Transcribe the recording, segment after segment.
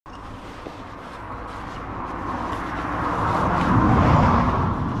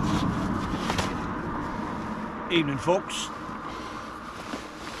Evening, folks.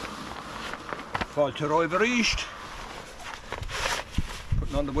 Fáilte roimh ríist.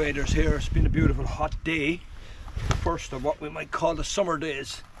 Putting on the waders here. It's been a beautiful hot day. First of what we might call the summer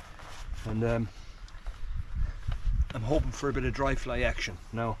days. And I'm hoping for a bit of dry fly action.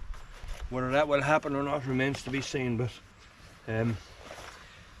 Now, whether that will happen or not remains to be seen, but I'm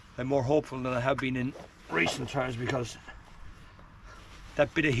more hopeful than I have been in recent times, because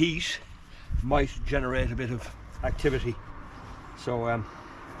that bit of heat might generate a bit of activity. So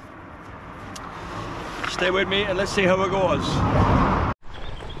stay with me and let's see how it goes.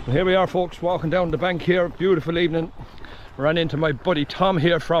 Well, here we are, folks, walking down the bank here. Beautiful evening. Ran into my buddy Tom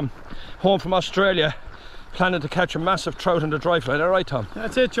here from home from Australia, planning to catch a massive trout on the dry fly. All right, Tom?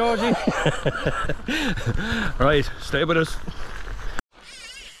 That's it, Georgie. Right, stay with us.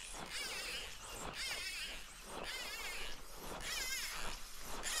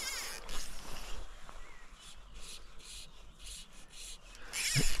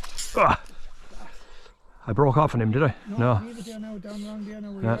 I broke off on him, did I? No. Leave it there now, down wrong there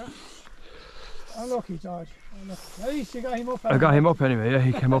now. Yeah. Unlucky, George. Unlucky. At least you got him up. I got him up anyway, yeah,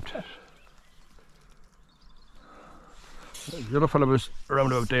 he came up. The other fella was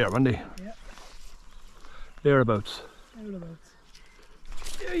around about there, wasn't he? Yeah. Thereabouts. Thereabouts.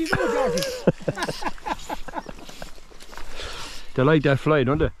 There you go, Georgie. They like that fly,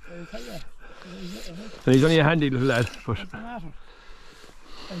 don't they? I'll tell you. And he's only a handy little lad, but... Doesn't matter.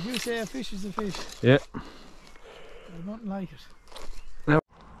 As you say, a fish is a fish. Yeah. There's nothing like it.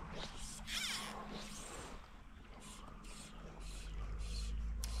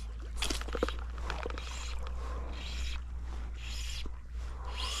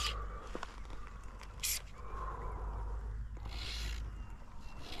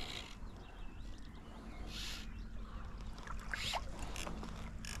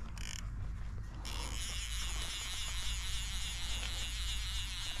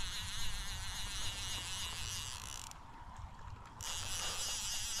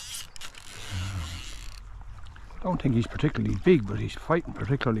 I don't think he's particularly big, but he's fighting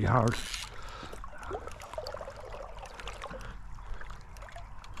particularly hard.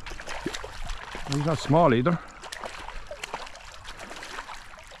 He's not small either.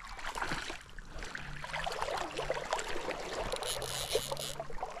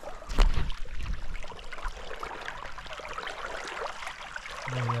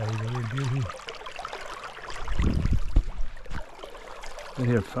 Yeah, he's a real beauty. Right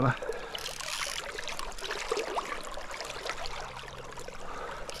here, fella.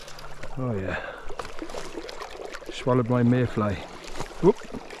 Oh yeah, swallowed my mayfly. Whoop.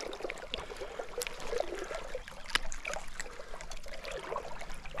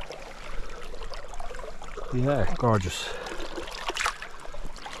 Yeah, gorgeous.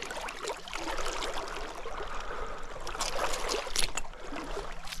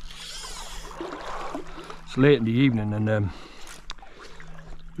 It's late in the evening, and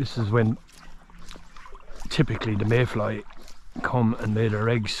this is when typically the mayfly come and lay their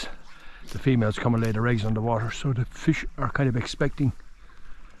eggs. The females come and lay their eggs on the water, so the fish are kind of expecting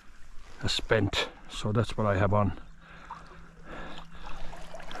a spent. So that's what I have on.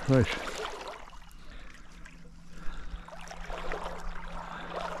 Right.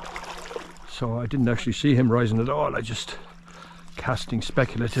 So I didn't actually see him rising at all. I just casting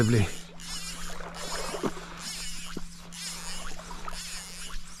speculatively.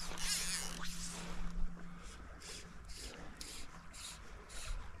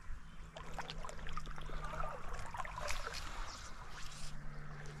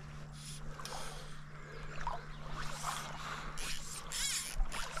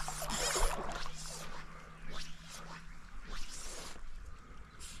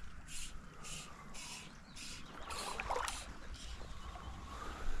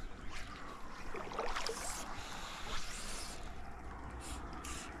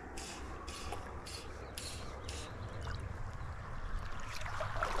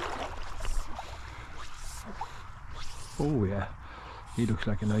 Oh yeah, he looks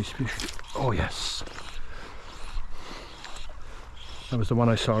like a nice fish. Oh yes. That was the one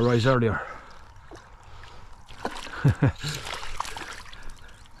I saw rise earlier.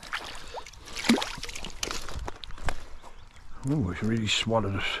 Oh, he really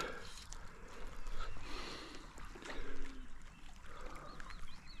swallowed it.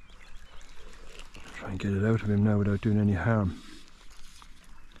 Try and get it out of him now without doing any harm.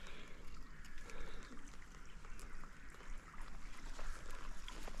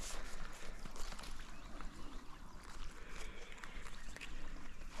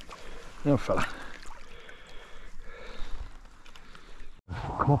 Now, fella.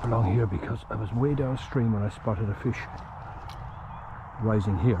 Come come up along here because I was way downstream when I spotted a fish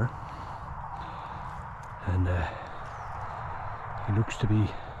rising here, and he looks to be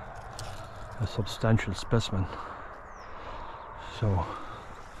a substantial specimen. So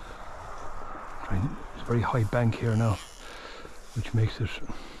it's a very high bank here now, which makes it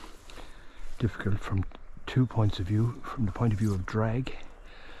difficult from 2 points of view. From the point of view of drag,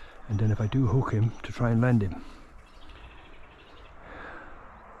 and then if I do hook him, to try and land him.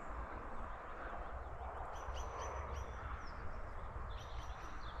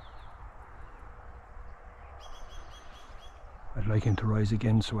 I'd like him to rise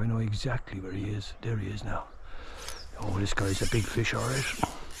again so I know exactly where he is. There he is now. Oh, this guy's a big fish, alright.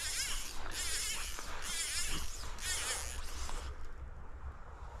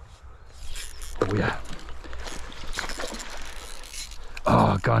 Oh yeah.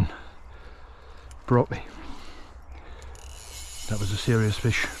 Oh, gone. Broke me. That was a serious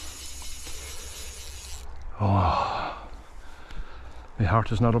fish. Oh, my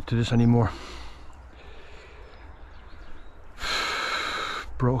heart is not up to this anymore.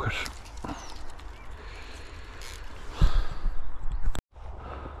 Broke it.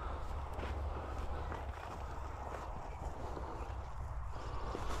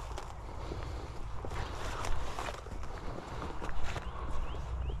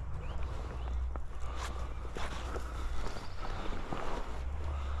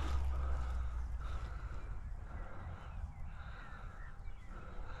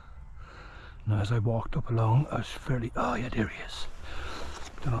 Now, as I walked up along, I was fairly... Oh yeah, there he is.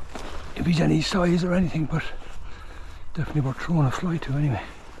 Don't know if he's any size or anything, but definitely worth throwing a fly to anyway.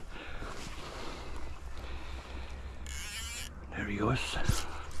 There he goes.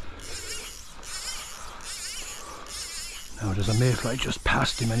 Now there's a mayfly just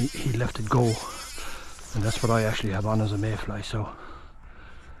past him and he let it go, and that's what I actually have on as a mayfly, so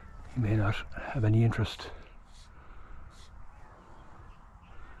he may not have any interest.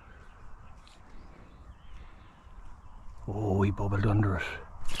 Oh, he bubbled under it.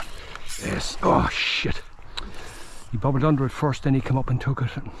 Yes. Oh shit. He bubbled under it first, then he came up and took it,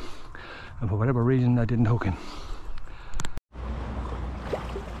 and for whatever reason I didn't hook him.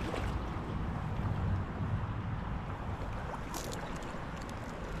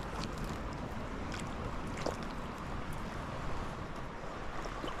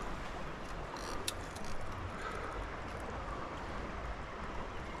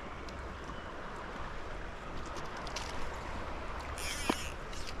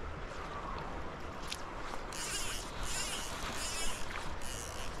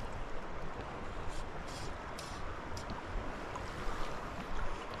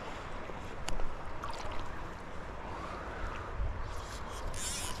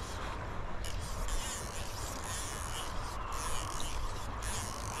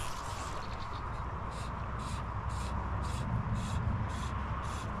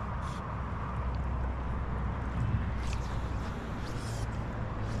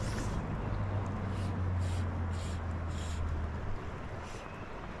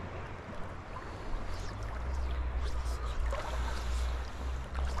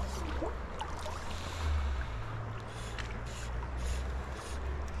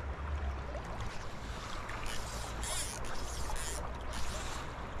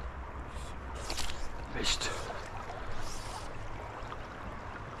 Missed.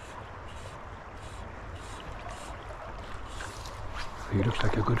 He looks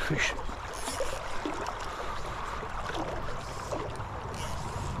like a good fish.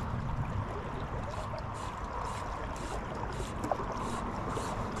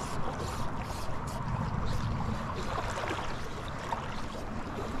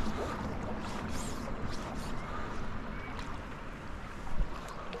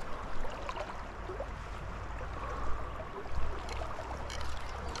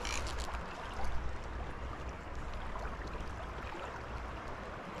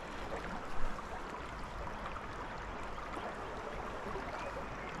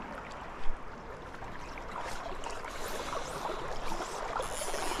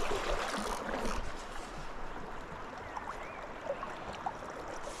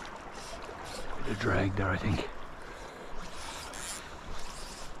 Drag there, I think.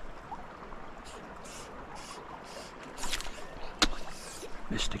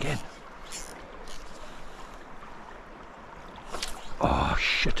 Missed again. Oh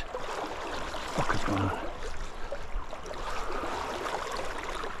shit. What is going on?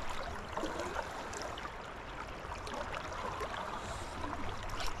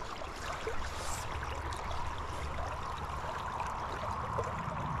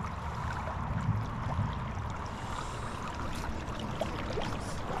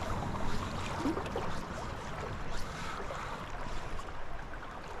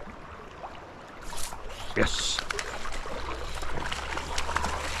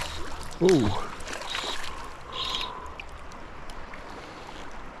 Oh.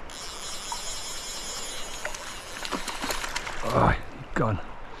 Ah, gone.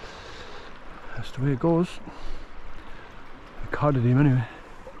 That's the way it goes. I caught him anyway.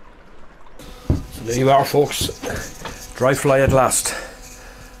 So there you are, folks. Dry fly at last.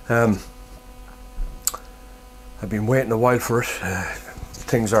 I've been waiting a while for it.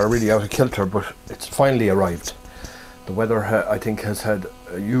 Things are really out of kilter, but it's finally arrived. The weather, I think, has had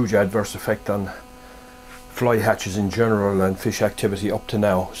a huge adverse effect on fly hatches in general and fish activity up to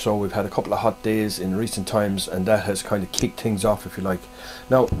now. So we've had a couple of hot days in recent times, and that has kind of kicked things off, if you like.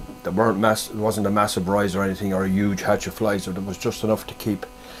 Now, it wasn't a massive rise or anything, or a huge hatch of flies, but it was just enough to keep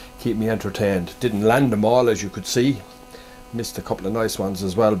me entertained. Didn't land them all, as you could see. Missed a couple of nice ones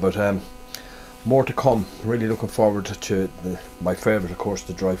as well, but more to come. Really looking forward to my favourite, of course,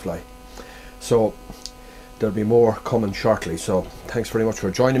 the dry fly. So there'll be more coming shortly. So thanks very much for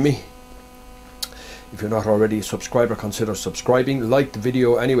joining me. If you're not already a subscriber, consider subscribing. Like the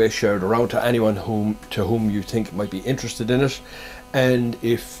video anyway, share it around to anyone to whom you think might be interested in it. And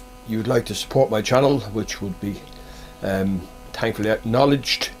if you'd like to support my channel, which would be thankfully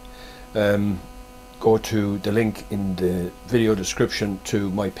acknowledged, go to the link in the video description to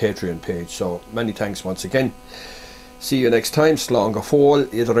my Patreon page. So many thanks once again. See you next time. Slán go fóill,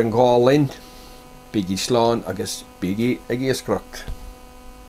 idir an gáil linn. Biggie Slán agus Biggie a ghiascracht.